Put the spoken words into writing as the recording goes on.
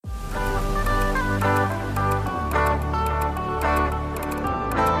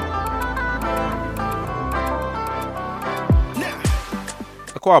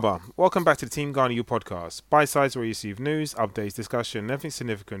Akwaba, welcome back to the Team Ghana U podcast, bite-sized where you receive news, updates, discussion, and everything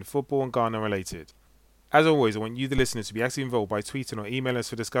significant football and Ghana related. As always, I want you, the listeners, to be actively involved by tweeting or emailing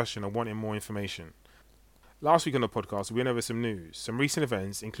us for discussion or wanting more information. Last week on the podcast, we went over some news, some recent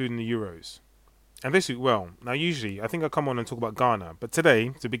events, including the Euros. And this week, now usually, I think I come on and talk about Ghana, but today,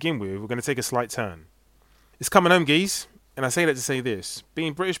 to begin with, we're going to take a slight turn. It's coming home, geez. And I say that to say this.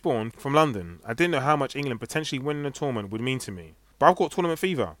 Being British-born from London, I didn't know how much England potentially winning a tournament would mean to me. But I've got tournament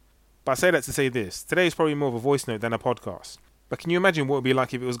fever. But I say that to say this. Today is probably more of a voice note than a podcast. But can you imagine what it would be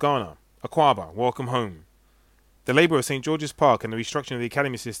like if it was Ghana? Akwaba, welcome home. The labour of St George's Park and the restructuring of the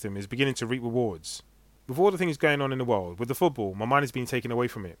academy system is beginning to reap rewards. With all the things going on in the world, with the football, my mind is being taken away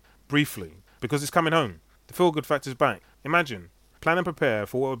from it. Briefly. Because it's coming home. The feel-good factor's back. Imagine. Plan and prepare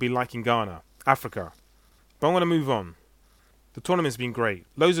for what it would be like in Ghana, Africa. But I'm going to move on. The tournament's been great.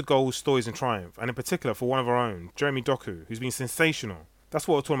 Loads of goals, stories and triumph. And in particular for one of our own, Jeremy Doku, who's been sensational. That's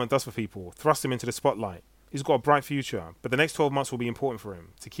what a tournament does for people. Thrust him into the spotlight. He's got a bright future, but the next 12 months will be important for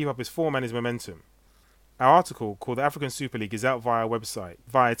him to keep up his form and his momentum. Our article, called The African Super League, is out via our website,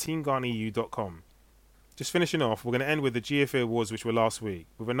 via teamghanaeu.com. Just finishing off, we're going to end with the GFA Awards, which were last week,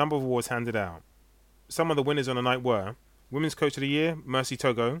 with a number of awards handed out. Some of the winners on the night were Women's Coach of the Year, Mercy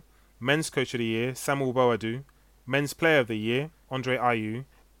Togo, Men's Coach of the Year, Samuel Boadu, Men's Player of the Year, Andre Ayew,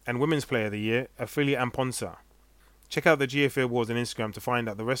 and Women's Player of the Year, Ophelia Amponsa. Check out the GFA Awards on Instagram to find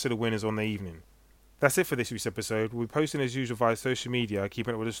out the rest of the winners on the evening. That's it for this week's episode. We'll be posting as usual via social media,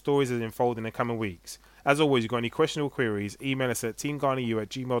 keeping up with the stories as they unfold in the coming weeks. As always, if you've got any questionable queries, email us at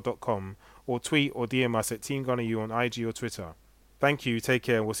teamghanaU@gmail.com or tweet or DM us at teamghanaU on IG or Twitter. Thank you, take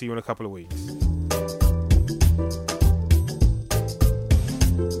care, and we'll see you in a couple of weeks.